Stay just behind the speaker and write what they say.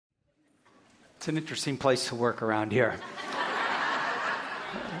It's an interesting place to work around here.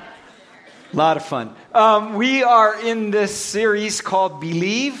 A lot of fun. We are in this series called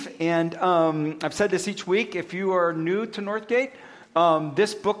Believe, and I've said this each week. If you are new to Northgate,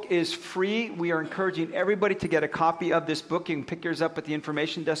 this book is free. We are encouraging everybody to get a copy of this book. You can pick yours up at the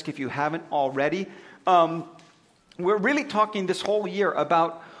information desk if you haven't already. We're really talking this whole year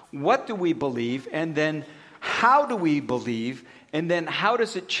about what do we believe, and then how do we believe, and then how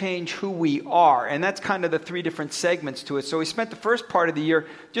does it change who we are? And that's kind of the three different segments to it. So we spent the first part of the year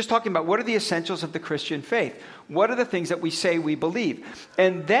just talking about what are the essentials of the Christian faith? What are the things that we say we believe?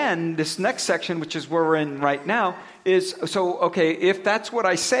 And then this next section, which is where we're in right now, is, okay, if that's what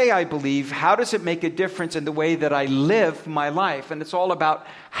I say I believe, how does it make a difference in the way that I live my life? And it's all about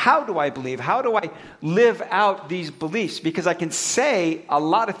how do I believe? How do I live out these beliefs? Because I can say a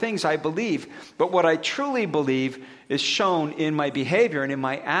lot of things I believe, but what I truly believe is shown in my behavior and in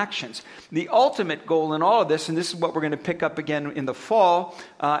my actions. The ultimate goal in all of this, and this is what we're going to pick up again in the fall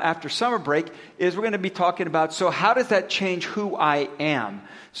after summer break, is we're going to be talking about, so how does that change who I am?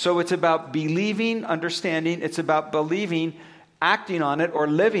 So it's about believing, understanding. It's about believing, acting on it or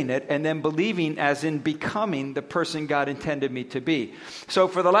living it, and then believing as in becoming the person God intended me to be. So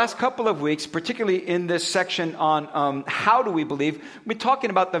for the last couple of weeks, particularly in this section on how do we believe, we're talking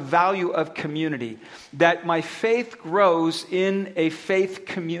about the value of community, that my faith grows in a faith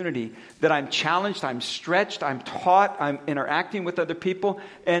community, that I'm challenged, I'm stretched, I'm taught, I'm interacting with other people,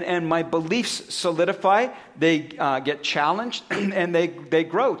 and my beliefs solidify, they get challenged, and they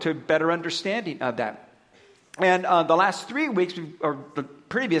grow to better understanding of that. And the last 3 weeks, or the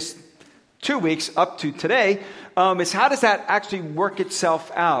previous 2 weeks up to today, is how does that actually work itself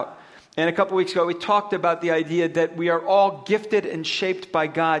out? And a couple weeks ago, we talked about the idea that we are all gifted and shaped by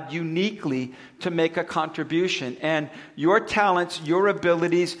God uniquely to make a contribution. And your talents, your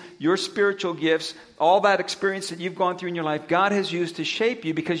abilities, your spiritual gifts, all that experience that you've gone through in your life, God has used to shape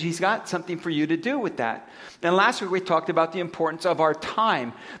you because He's got something for you to do with that. And last week we talked about the importance of our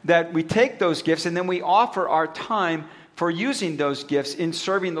time, that we take those gifts and then we offer our time for using those gifts in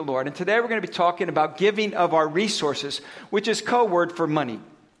serving the Lord. And today we're going to be talking about giving of our resources, which is code word for money.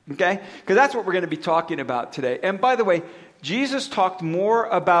 Okay? Because that's what we're going to be talking about today. And by the way, Jesus talked more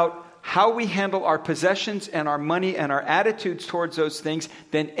about how we handle our possessions and our money and our attitudes towards those things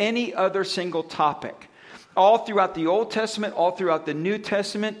than any other single topic. All throughout the Old Testament, all throughout the New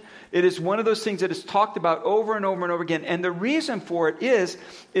Testament, it is one of those things that is talked about over and over and over again. And the reason for it is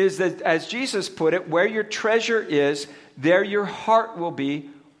that, as Jesus put it, where your treasure is, there your heart will be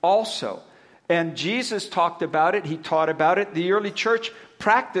also. And Jesus talked about it. He taught about it. The early church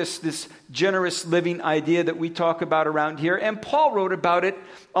practiced this generous living idea that we talk about around here. And Paul wrote about it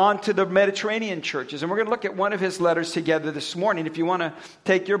onto the Mediterranean churches. And we're going to look at one of his letters together this morning. If you want to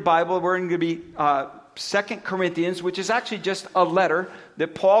take your Bible, we're going to be 2 Corinthians, which is actually just a letter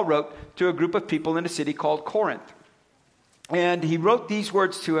that Paul wrote to a group of people in a city called Corinth. And he wrote these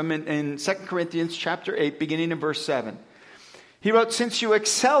words to them in 2 Corinthians chapter 8, beginning in verse 7. He wrote, "Since you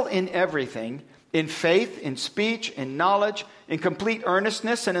excel in everything, in faith, in speech, in knowledge, in complete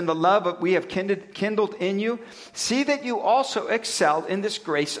earnestness, and in the love that we have kindled in you, see that you also excel in this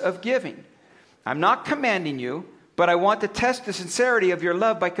grace of giving. I'm not commanding you, but I want to test the sincerity of your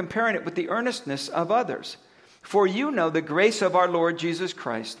love by comparing it with the earnestness of others. For you know the grace of our Lord Jesus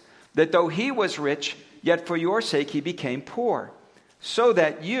Christ, that though He was rich, yet for your sake He became poor, so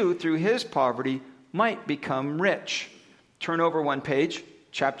that you, through His poverty, might become rich." Turn over one page,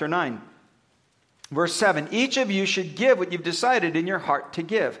 chapter 9. Verse 7, "Each of you should give what you've decided in your heart to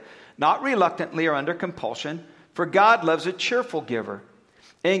give, not reluctantly or under compulsion, for God loves a cheerful giver.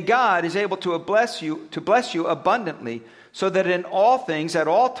 And God is able to bless you abundantly, so that in all things, at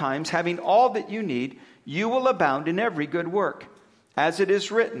all times, having all that you need, you will abound in every good work. As it is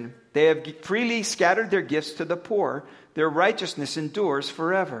written, they have freely scattered their gifts to the poor, their righteousness endures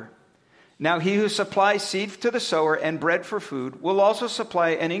forever. Now he who supplies seed to the sower and bread for food will also supply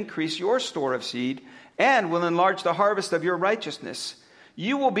and increase your store of seed and will enlarge the harvest of your righteousness.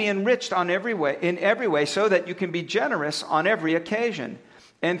 You will be enriched in every way so that you can be generous on every occasion.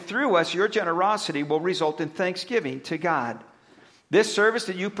 And through us, your generosity will result in thanksgiving to God. This service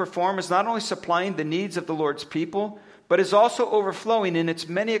that you perform is not only supplying the needs of the Lord's people, but is also overflowing in its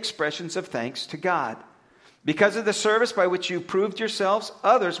many expressions of thanks to God. Because of the service by which you proved yourselves,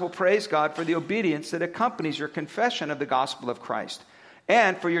 others will praise God for the obedience that accompanies your confession of the gospel of Christ,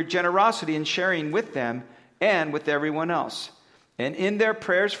 and for your generosity in sharing with them and with everyone else. And in their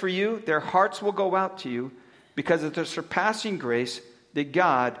prayers for you, their hearts will go out to you because of the surpassing grace that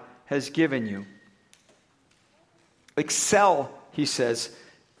God has given you." Excel, he says,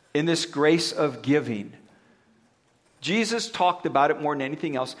 in this grace of giving. Jesus talked about it more than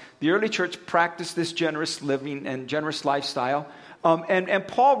anything else. The early church practiced this generous living and generous lifestyle. And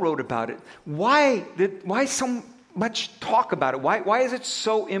Paul wrote about it. Why so much talk about it? Why is it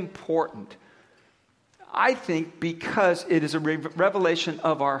so important? I think because it is a revelation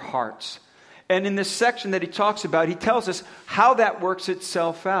of our hearts. And in this section that he talks about, he tells us how that works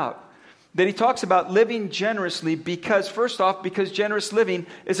itself out. That he talks about living generously because, first off, because generous living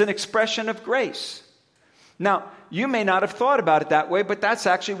is an expression of grace. Now, you may not have thought about it that way, but that's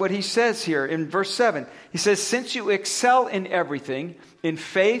actually what he says here in verse 7. He says, since you excel in everything, in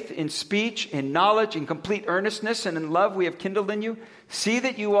faith, in speech, in knowledge, in complete earnestness, and in love we have kindled in you, see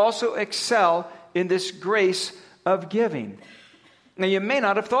that you also excel in this grace of giving. Now, you may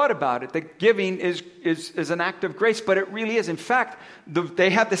not have thought about it, that giving is an act of grace, but it really is. In fact, they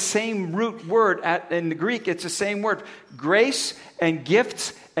have the same root word in the Greek. It's the same word. Grace and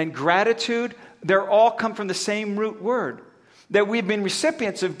gifts and gratitude, they're all come from the same root word. That we've been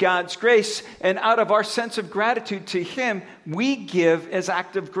recipients of God's grace, and out of our sense of gratitude to Him, we give as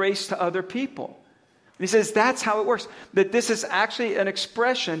act of grace to other people. And he says that's how it works. That this is actually an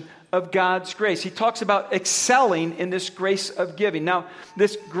expression of God's grace. He talks about excelling in this grace of giving. Now,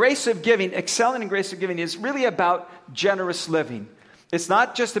 this grace of giving, excelling in grace of giving, is really about generous living. It's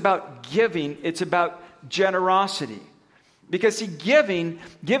not just about giving, it's about generosity. Because see, giving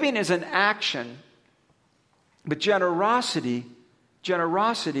is an action, but generosity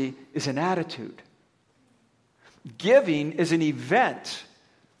is an attitude. Giving is an event,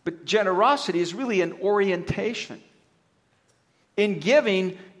 but generosity is really an orientation. In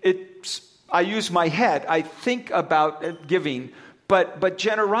giving, I use my head. I think about giving. But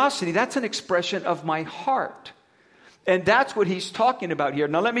generosity, that's an expression of my heart. And that's what he's talking about here.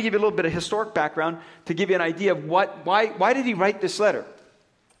 Now, let me give you a little bit of historic background to give you an idea of why did he write this letter?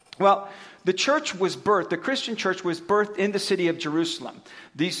 Well, the Christian church was birthed in the city of Jerusalem.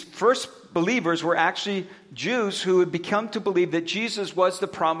 These first believers were actually Jews who had become to believe that Jesus was the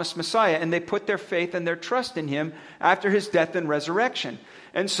promised Messiah, and they put their faith and their trust in him after his death and resurrection.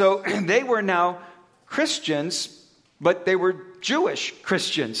 And so they were now Christians, but they were Jewish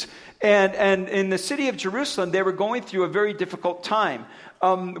Christians. And in the city of Jerusalem, they were going through a very difficult time.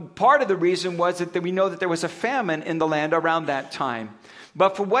 Part of the reason was that we know that there was a famine in the land around that time.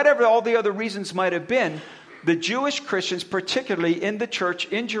 But for whatever all the other reasons might have been, the Jewish Christians, particularly in the church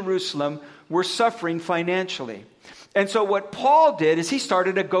in Jerusalem, were suffering financially. And so what Paul did is he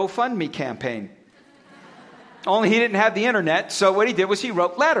started a GoFundMe campaign. Only he didn't have the internet, so what he did was he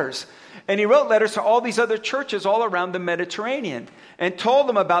wrote letters. And he wrote letters to all these other churches all around the Mediterranean and told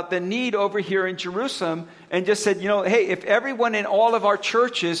them about the need over here in Jerusalem and just said, hey, if everyone in all of our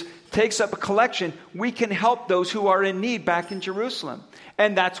churches takes up a collection, we can help those who are in need back in Jerusalem.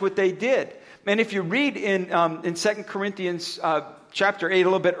 And that's what they did. And if you read in 2 Corinthians chapter 8, a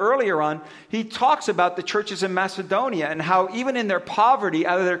little bit earlier on, he talks about the churches in Macedonia and how even in their poverty,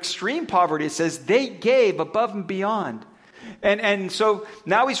 out of their extreme poverty, it says they gave above and beyond. And so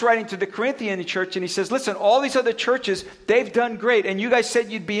now he's writing to the Corinthian church and he says, listen, all these other churches, they've done great. And you guys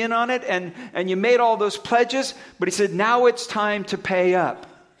said you'd be in on it and you made all those pledges. But he said, now it's time to pay up.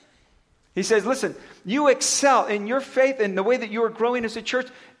 He says, listen, you excel in your faith and the way that you are growing as a church.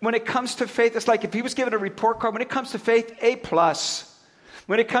 When it comes to faith, it's like if he was given a report card. When it comes to faith, A+.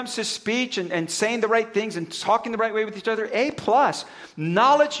 When it comes to speech and saying the right things and talking the right way with each other, A+.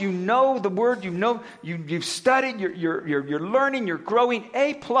 Knowledge, you know the word, you've studied, you're learning, you're growing,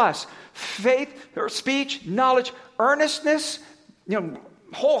 A+. Faith, or speech, knowledge, earnestness,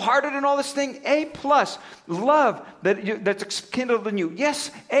 wholehearted in all this thing, A+. Love that's kindled in you, yes,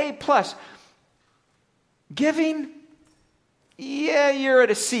 A+. Giving, yeah, you're at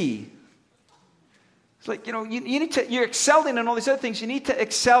a C. It's like, you're excelling in all these other things. You need to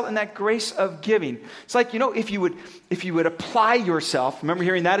excel in that grace of giving. It's like, if you would apply yourself, remember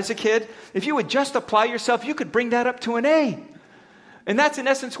hearing that as a kid? If you would just apply yourself, you could bring that up to an A. And that's in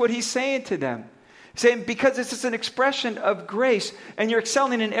essence what he's saying to them. Saying, because this is an expression of grace and you're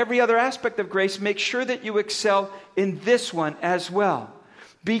excelling in every other aspect of grace, make sure that you excel in this one as well.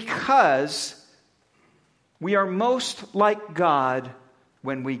 Because we are most like God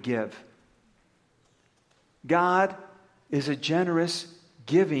when we give. God is a generous,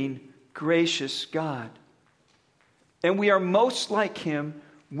 giving, gracious God. And we are most like him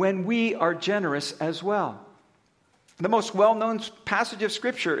when we are generous as well. The most well-known passage of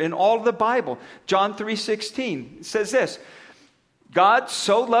Scripture in all of the Bible, John 3:16, says this: God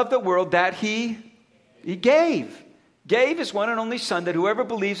so loved the world that he gave gave his one and only Son, that whoever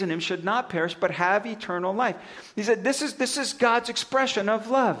believes in him should not perish, but have eternal life. He said, this is God's expression of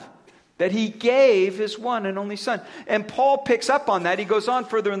love, that he gave his one and only Son. And Paul picks up on that. He goes on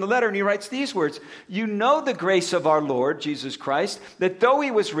further in the letter and he writes these words, you know the grace of our Lord Jesus Christ, that though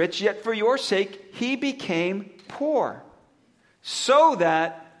he was rich, yet for your sake he became poor, so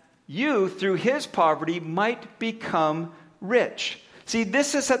that you through his poverty might become rich. See,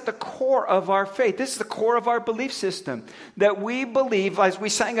 this is at the core of our faith. This is the core of our belief system, that we believe, as we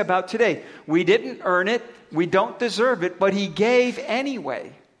sang about today, we didn't earn it, we don't deserve it, but he gave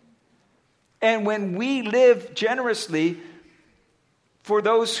anyway. And when we live generously for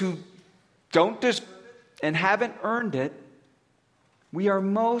those who don't deserve it and haven't earned it, we are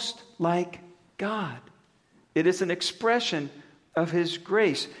most like God. It is an expression of his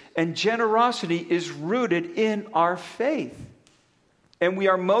grace. And generosity is rooted in our faith. And we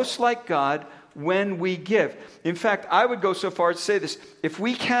are most like God when we give. In fact, I would go so far as to say this. If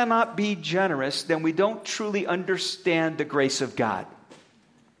we cannot be generous, then we don't truly understand the grace of God.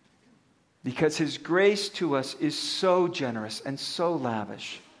 Because his grace to us is so generous and so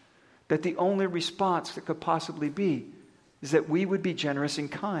lavish that the only response that could possibly be is that we would be generous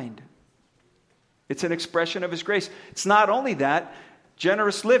and kind. It's an expression of his grace. It's not only that,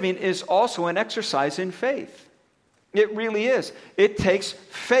 generous living is also an exercise in faith. It really is. It takes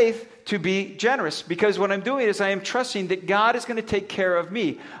faith to be generous, because what I'm doing is I am trusting that God is going to take care of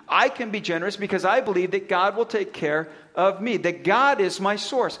me. I can be generous because I believe that God will take care of me, that God is my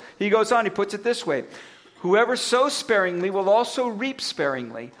source. He goes on, he puts it this way, whoever sows sparingly will also reap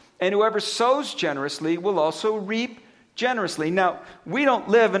sparingly, and whoever sows generously will also reap generously. Now, we don't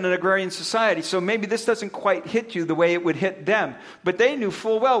live in an agrarian society, so maybe this doesn't quite hit you the way it would hit them, but they knew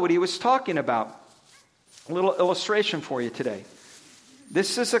full well what he was talking about. A little illustration for you today.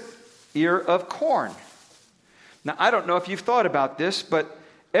 This is a ear of corn. Now, I don't know if you've thought about this, but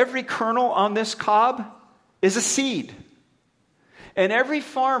every kernel on this cob is a seed. And every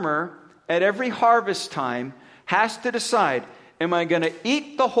farmer at every harvest time has to decide, am I going to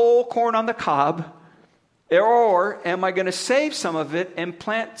eat the whole corn on the cob, or am I going to save some of it and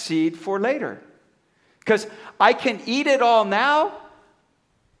plant seed for later? Because I can eat it all now,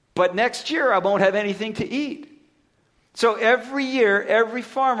 but next year I won't have anything to eat. So every year, every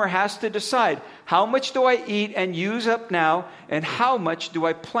farmer has to decide, how much do I eat and use up now, and how much do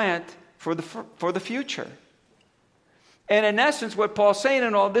I plant for the future? And in essence, what Paul's saying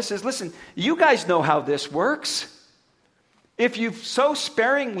in all this is, listen, you guys know how this works. If you sow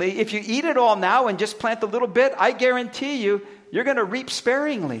sparingly, if you eat it all now and just plant a little bit, I guarantee you, you're going to reap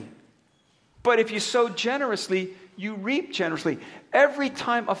sparingly. But if you sow generously, you reap generously. Every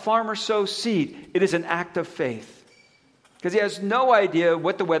time a farmer sows seed, it is an act of faith. Because he has no idea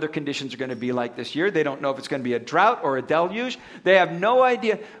what the weather conditions are going to be like this year. They don't know if it's going to be a drought or a deluge. They have no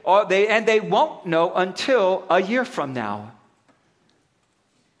idea. And they won't know until a year from now.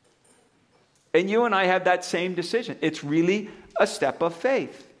 And you and I have that same decision. It's really a step of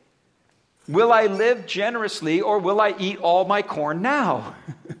faith. Will I live generously, or will I eat all my corn now?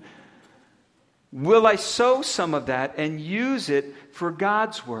 Will I sow some of that and use it for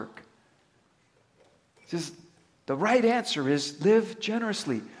God's work? The right answer is live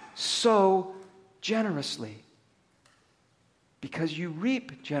generously, sow generously. Because you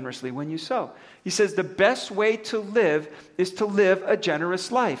reap generously when you sow. He says the best way to live is to live a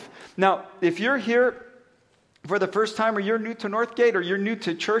generous life. Now, if you're here for the first time, or you're new to Northgate, or you're new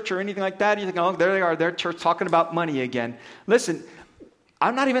to church or anything like that, you think, oh, there they are, they're church talking about money again. Listen,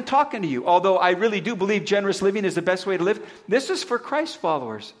 I'm not even talking to you, although I really do believe generous living is the best way to live. This is for Christ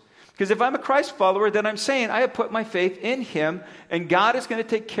followers. Because if I'm a Christ follower, then I'm saying I have put my faith in him, and God is going to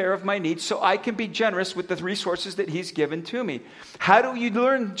take care of my needs so I can be generous with the resources that he's given to me. How do you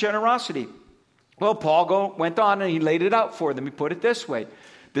learn generosity? Well, Paul went on and he laid it out for them. He put it this way.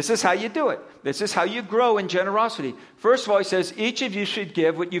 This is how you do it. This is how you grow in generosity. First of all, he says, each of you should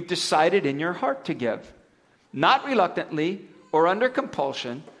give what you've decided in your heart to give. Not reluctantly or under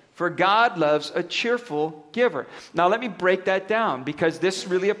compulsion, for God loves a cheerful giver. Now, let me break that down, because this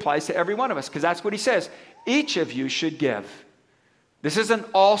really applies to every one of us, because that's what he says. Each of you should give. This isn't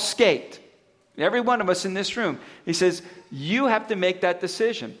all skate. Every one of us in this room. He says, you have to make that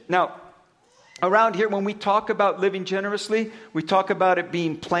decision. Now, around here, when we talk about living generously, we talk about it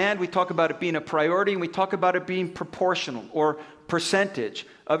being planned, we talk about it being a priority, and we talk about it being proportional or percentage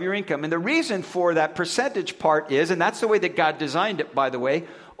of your income. And the reason for that percentage part is, and that's the way that God designed it, by the way,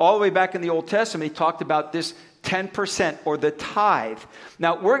 all the way back in the Old Testament, he talked about this 10% or the tithe.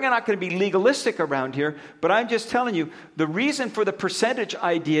 Now, we're not going to be legalistic around here, but I'm just telling you, the reason for the percentage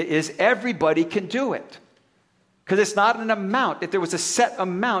idea is everybody can do it. Because it's not an amount. If there was a set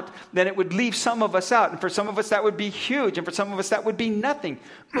amount, then it would leave some of us out. And for some of us, that would be huge. And for some of us, that would be nothing.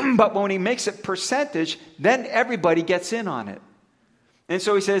 But when he makes it percentage, then everybody gets in on it. And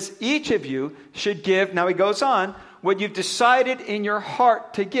so he says, each of you should give, now he goes on, what you've decided in your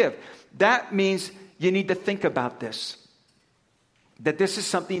heart to give. That means you need to think about this. That this is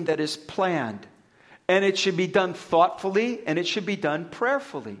something that is planned. And it should be done thoughtfully, and it should be done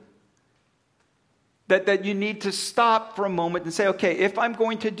prayerfully. That you need to stop for a moment and say, okay, if I'm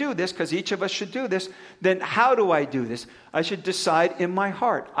going to do this, because each of us should do this, then how do I do this? I should decide in my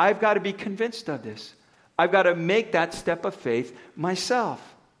heart. I've got to be convinced of this. I've got to make that step of faith myself.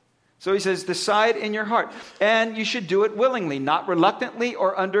 So he says, decide in your heart. And you should do it willingly, not reluctantly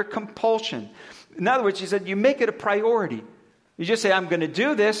or under compulsion. In other words, he said, you make it a priority. You just say, I'm going to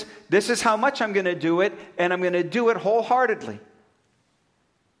do this. This is how much I'm going to do it. And I'm going to do it wholeheartedly.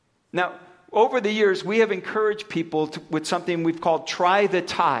 Now, over the years, we have encouraged people with something we've called try the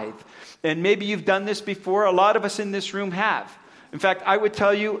tithe. And maybe you've done this before. A lot of us in this room have. In fact, I would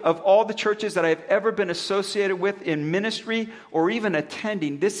tell you, of all the churches that I've ever been associated with in ministry or even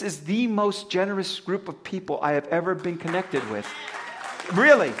attending, this is the most generous group of people I have ever been connected with.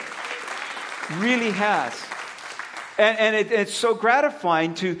 Really. Really has. And it's so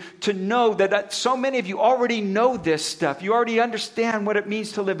gratifying to know that so many of you already know this stuff. You already understand what it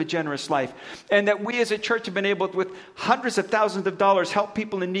means to live a generous life. And that we as a church have been able to, with hundreds of thousands of dollars, help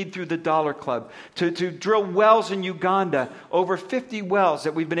people in need through the Dollar Club. To drill wells in Uganda, over 50 wells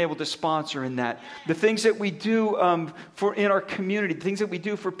that we've been able to sponsor in that. The things that we do in our community, the things that we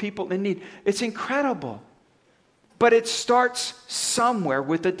do for people in need. It's incredible. But it starts somewhere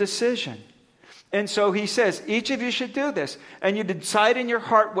with a decision. And so he says, each of you should do this. And you decide in your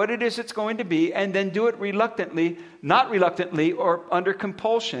heart what it is it's going to be, and then do it reluctantly, not reluctantly or under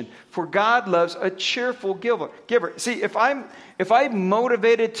compulsion. For God loves a cheerful giver. See, if I'm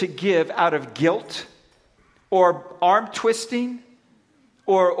motivated to give out of guilt or arm twisting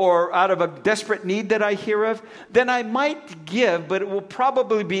or out of a desperate need that I hear of, then I might give, but it will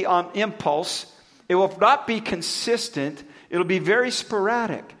probably be on impulse. It will not be consistent. It'll be very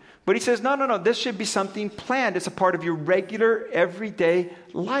sporadic. But he says, no, this should be something planned. It's a part of your regular, everyday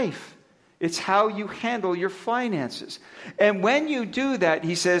life. It's how you handle your finances. And when you do that,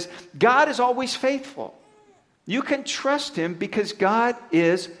 he says, God is always faithful. You can trust him because God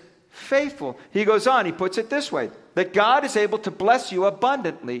is faithful. He goes on, he puts it this way, that God is able to bless you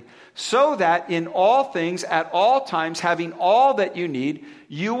abundantly, so that in all things, at all times, having all that you need,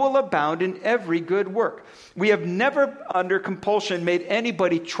 you will abound in every good work. We have never, under compulsion, made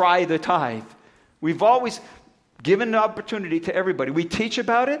anybody try the tithe. We've always given an opportunity to everybody. We teach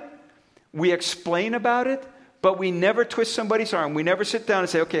about it, we explain about it, but we never twist somebody's arm. We never sit down and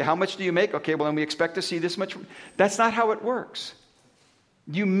say, okay, how much do you make? Okay, well, then we expect to see this much. That's not how it works.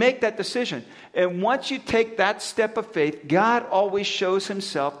 You make that decision. And once you take that step of faith, God always shows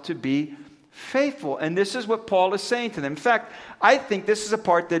himself to be faithful. And this is what Paul is saying to them. In fact, I think this is a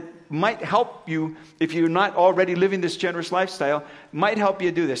part that might help you, if you're not already living this generous lifestyle, might help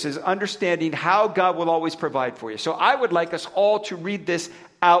you do this, is understanding how God will always provide for you. So I would like us all to read this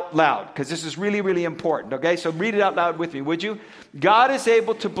out loud, because this is really, really important. Okay, so read it out loud with me, would you? God is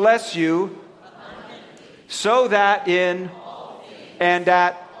able to bless you so that in and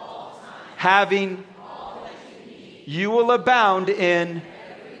at having you will abound in.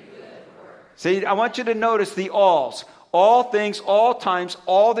 See, I want you to notice the alls. All things, all times,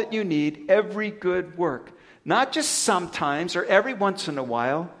 all that you need, every good work. Not just sometimes or every once in a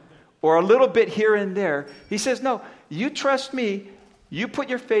while or a little bit here and there. He says, no, you trust me. You put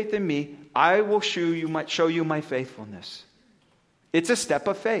your faith in me. I will show you my faithfulness. It's a step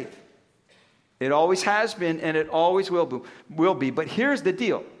of faith. It always has been and it always will be. But here's the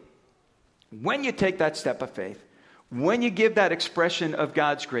deal. When you take that step of faith, when you give that expression of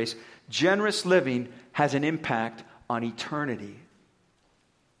God's grace, generous living has an impact on eternity.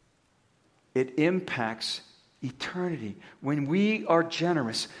 It impacts eternity. When we are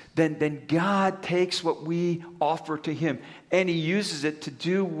generous, then God takes what we offer to him and he uses it to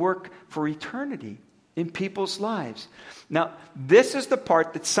do work for eternity in people's lives. Now, this is the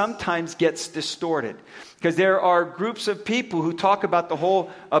part that sometimes gets distorted, because there are groups of people who talk about the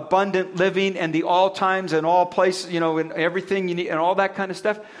whole abundant living and the all times and all places, and everything you need and all that kind of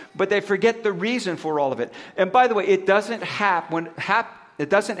stuff, but they forget the reason for all of it. And by the way, it doesn't it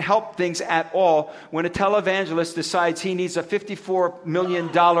doesn't help things at all when a televangelist decides he needs a $54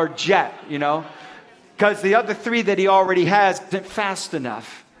 million jet, because the other three that he already has isn't fast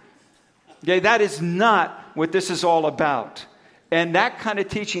enough. Okay, that is not what this is all about. And that kind of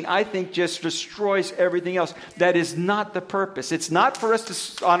teaching, I think, just destroys everything else. That is not the purpose. It's not for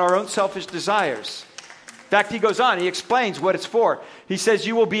us to, on our own selfish desires. In fact, he goes on, he explains what it's for. He says,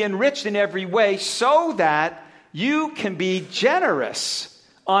 you will be enriched in every way so that you can be generous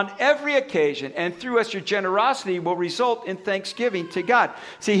on every occasion. And through us, your generosity will result in thanksgiving to God.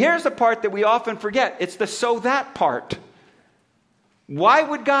 See, here's the part that we often forget. It's the so that part. Why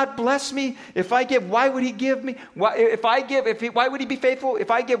would God bless me? If I give, why would he give me? Why would he be faithful? If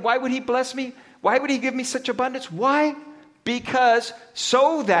I give, why would he bless me? Why would he give me such abundance? Why? Because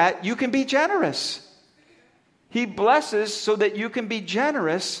so that you can be generous. He blesses so that you can be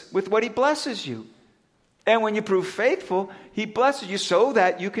generous with what he blesses you. And when you prove faithful, he blesses you so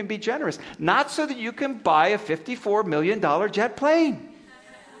that you can be generous. Not so that you can buy a $54 million jet plane.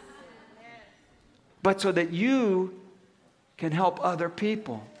 But so that you can help other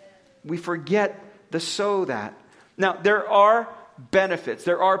people. We forget the so that. Now, there are benefits.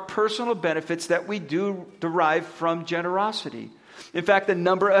 There are personal benefits that we do derive from generosity. In fact, a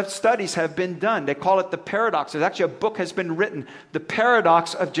number of studies have been done. They call it the paradox. There's actually a book has been written, The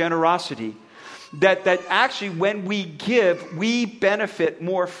Paradox of Generosity. That actually when we give, we benefit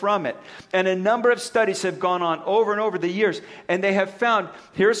more from it. And a number of studies have gone on over and over the years. And they have found,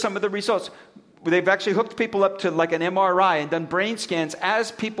 here are some of the results. They've actually hooked people up to like an MRI and done brain scans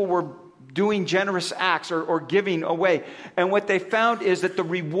as people were doing generous acts or giving away. And what they found is that the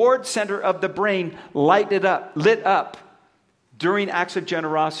reward center of the brain lit up during acts of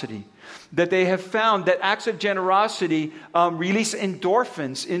generosity. That they have found that acts of generosity release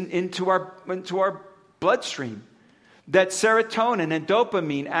endorphins into our bloodstream. That serotonin and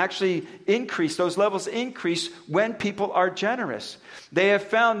dopamine actually increase, those levels increase when people are generous. They have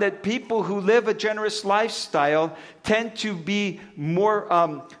found that people who live a generous lifestyle tend to be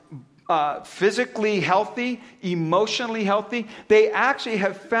more physically healthy, emotionally healthy. They actually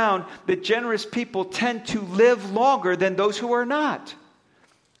have found that generous people tend to live longer than those who are not.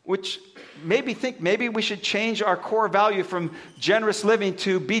 Which maybe we should change our core value from generous living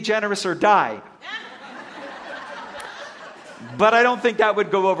to be generous or die. But I don't think that would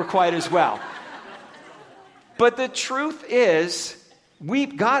go over quite as well. But the truth is,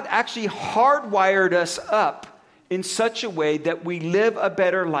 God actually hardwired us up in such a way that we live a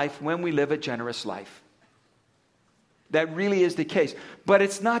better life when we live a generous life. That really is the case. But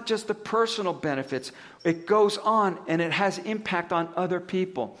it's not just the personal benefits. It goes on and it has impact on other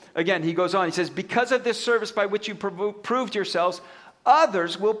people. Again, he goes on. He says, because of this service by which you proved yourselves,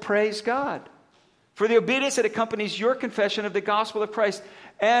 others will praise God. For the obedience that accompanies your confession of the gospel of Christ,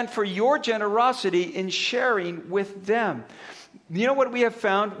 and for your generosity in sharing with them. You know what we have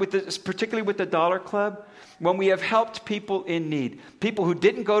found, particularly with the Dollar Club? When we have helped people in need, people who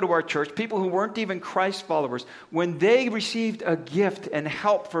didn't go to our church, people who weren't even Christ followers, when they received a gift and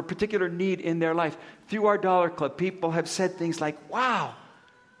help for a particular need in their life, through our Dollar Club, people have said things like, wow,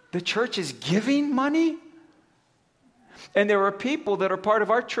 the church is giving money? And there are people that are part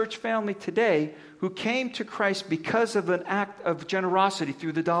of our church family today who came to Christ because of an act of generosity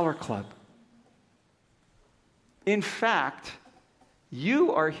through the Dollar Club. In fact,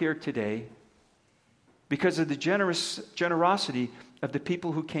 you are here today because of the generosity of the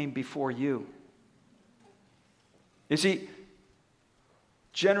people who came before you. You see,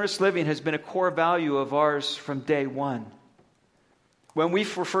 generous living has been a core value of ours from day one. When we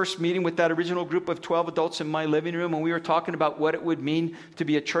were first meeting with that original group of 12 adults in my living room, and we were talking about what it would mean to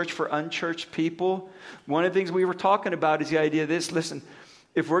be a church for unchurched people, one of the things we were talking about is the idea of this. Listen,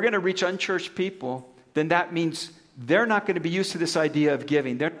 if we're going to reach unchurched people, then that means they're not going to be used to this idea of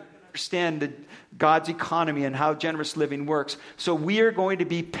giving. They're not going to understand God's economy and how generous living works. So we are going to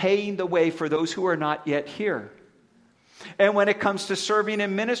be paying the way for those who are not yet here. And when it comes to serving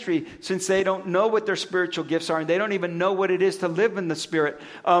in ministry, since they don't know what their spiritual gifts are and they don't even know what it is to live in the Spirit,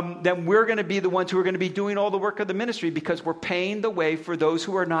 then we're going to be the ones who are going to be doing all the work of the ministry because we're paying the way for those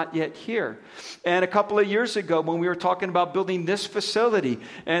who are not yet here. And a couple of years ago when we were talking about building this facility,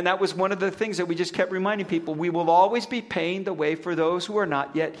 and that was one of the things that we just kept reminding people, we will always be paying the way for those who are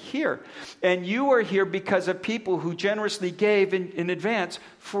not yet here. And you are here because of people who generously gave in advance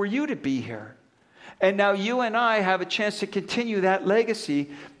for you to be here. And now you and I have a chance to continue that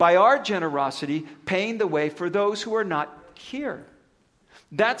legacy by our generosity, paying the way for those who are not here.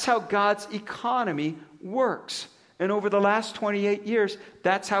 That's how God's economy works. And over the last 28 years,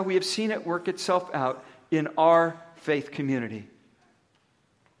 that's how we have seen it work itself out in our faith community.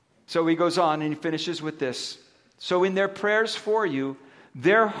 So he goes on and he finishes with this. So in their prayers for you,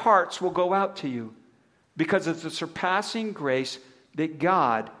 their hearts will go out to you because of the surpassing grace that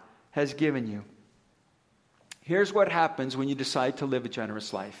God has given you. Here's what happens when you decide to live a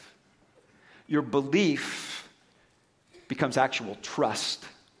generous life. Your belief becomes actual trust.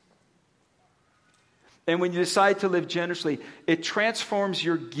 And when you decide to live generously, it transforms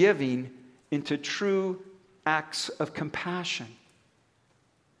your giving into true acts of compassion.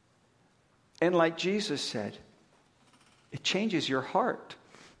 And like Jesus said, it changes your heart.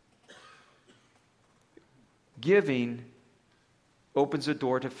 Giving opens the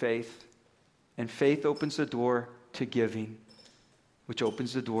door to faith, and faith opens the door to giving, which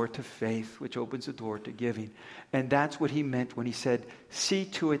opens the door to faith, which opens the door to giving. And that's what he meant when he said, see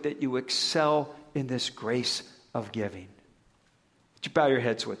to it that you excel in this grace of giving. Would you bow your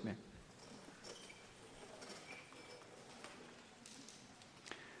heads with me?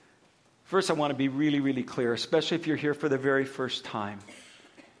 First, I want to be really, really clear, especially if you're here for the very first time.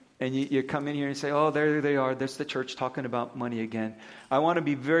 And you come in here and say, oh, there they are. That's the church talking about money again. I want to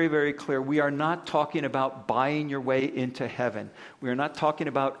be very, very clear. We are not talking about buying your way into heaven. We are not talking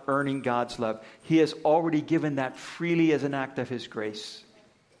about earning God's love. He has already given that freely as an act of his grace.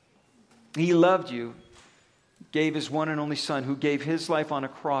 He loved you, gave his one and only Son, who gave his life on a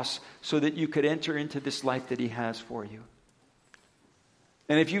cross so that you could enter into this life that he has for you.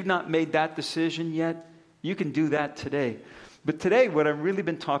 And if you've not made that decision yet, you can do that today. But today, what I've really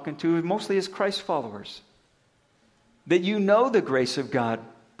been talking to mostly is Christ followers. That you know the grace of God,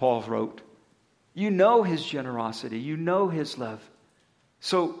 Paul wrote. You know his generosity. You know his love.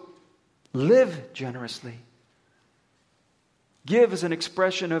 So live generously. Give as an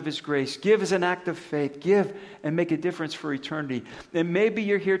expression of his grace. Give as an act of faith. Give and make a difference for eternity. And maybe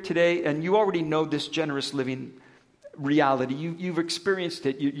you're here today and you already know this generous living reality. You've experienced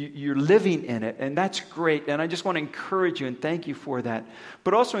it. You're living in it. And that's great. And I just want to encourage you and thank you for that.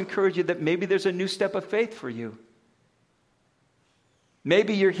 But also encourage you that maybe there's a new step of faith for you.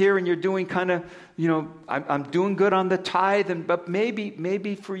 Maybe you're here and you're doing kind of, I'm doing good on the tithe. But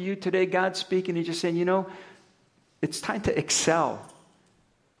maybe for you today, God's speaking and you're just saying, it's time to excel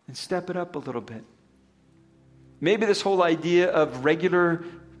and step it up a little bit. Maybe this whole idea of regular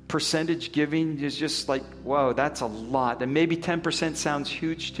percentage giving is just like, whoa, that's a lot. And maybe 10% sounds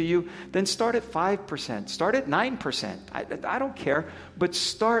huge to you. Then start at 5%. Start at 9%. I don't care. But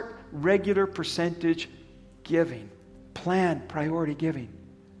start regular percentage giving. Plan priority giving.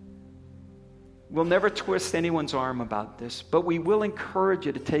 We'll never twist anyone's arm about this, but we will encourage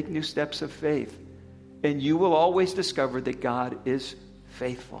you to take new steps of faith. And you will always discover that God is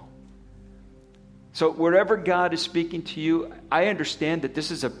faithful. So wherever God is speaking to you, I understand that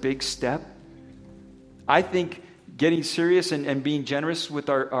this is a big step. I think getting serious and being generous with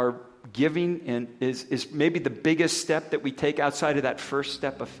our giving is maybe the biggest step that we take outside of that first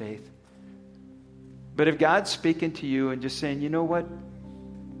step of faith. But if God's speaking to you and just saying, you know what?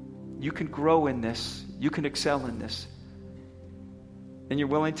 You can grow in this. You can excel in this. And you're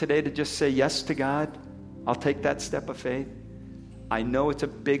willing today to just say yes to God, I'll take that step of faith. I know it's a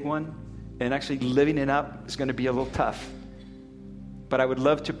big one. And actually living it out is going to be a little tough. But I would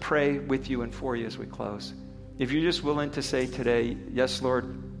love to pray with you and for you as we close. If you're just willing to say today, yes,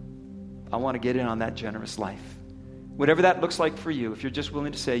 Lord, I want to get in on that generous life. Whatever that looks like for you, if you're just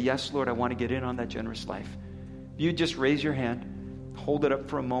willing to say, yes, Lord, I want to get in on that generous life. You just raise your hand, hold it up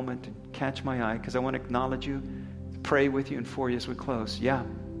for a moment, and catch my eye, because I want to acknowledge you, pray with you and for you as we close. Yeah.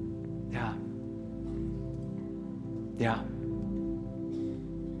 Yeah. Yeah.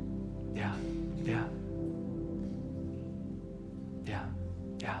 Yeah, yeah, yeah,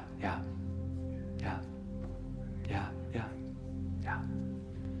 yeah, yeah, yeah, yeah, yeah, yeah,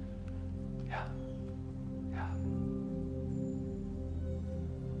 yeah, yeah.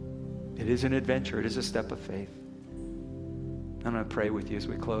 It is an adventure. It is a step of faith. I'm going to pray with you as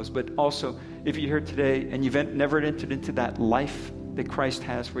we close. But also, if you're here today and you've never entered into that life that Christ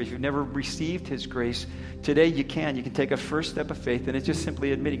has for you, if you've never received his grace, today you can. You can take a first step of faith, and it's just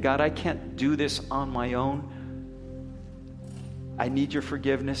simply admitting, God, I can't do this on my own. I need your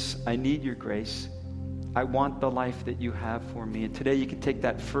forgiveness. I need your grace. I want the life that you have for me. And today you can take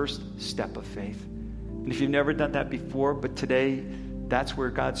that first step of faith. And if you've never done that before, but today that's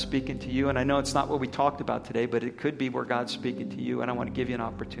where God's speaking to you. And I know it's not what we talked about today, but it could be where God's speaking to you. And I want to give you an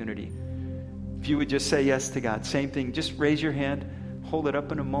opportunity. If you would just say yes to God, same thing. Just raise your hand. Hold it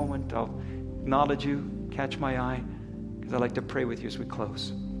up in a moment. I'll acknowledge you, catch my eye, because I'd like to pray with you as we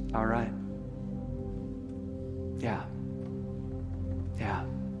close. All right? Yeah. Yeah.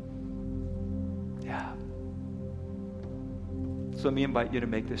 Yeah. So let me invite you to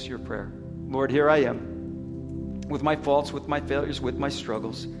make this your prayer. Lord, here I am, with my faults, with my failures, with my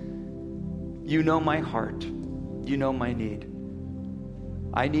struggles. You know my heart. You know my need.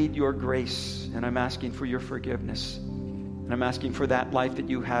 I need your grace, and I'm asking for your forgiveness. And I'm asking for that life that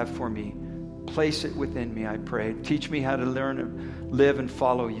you have for me. Place it within me, I pray. Teach me how to learn and live and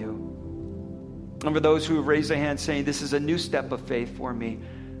follow you. And for those who have raised their hands saying, this is a new step of faith for me,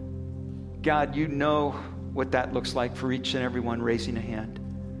 God, you know what that looks like for each and every one raising a hand.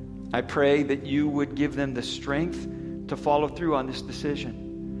 I pray that you would give them the strength to follow through on this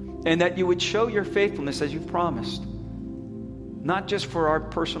decision, and that you would show your faithfulness as you've promised, not just for our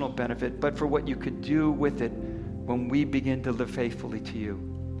personal benefit, but for what you could do with it when we begin to live faithfully to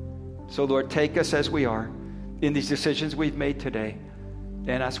you. So, Lord, take us as we are in these decisions we've made today,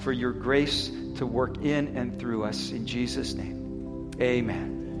 and ask for your grace to work in and through us. In Jesus' name,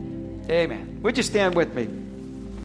 amen. Amen. Would you stand with me?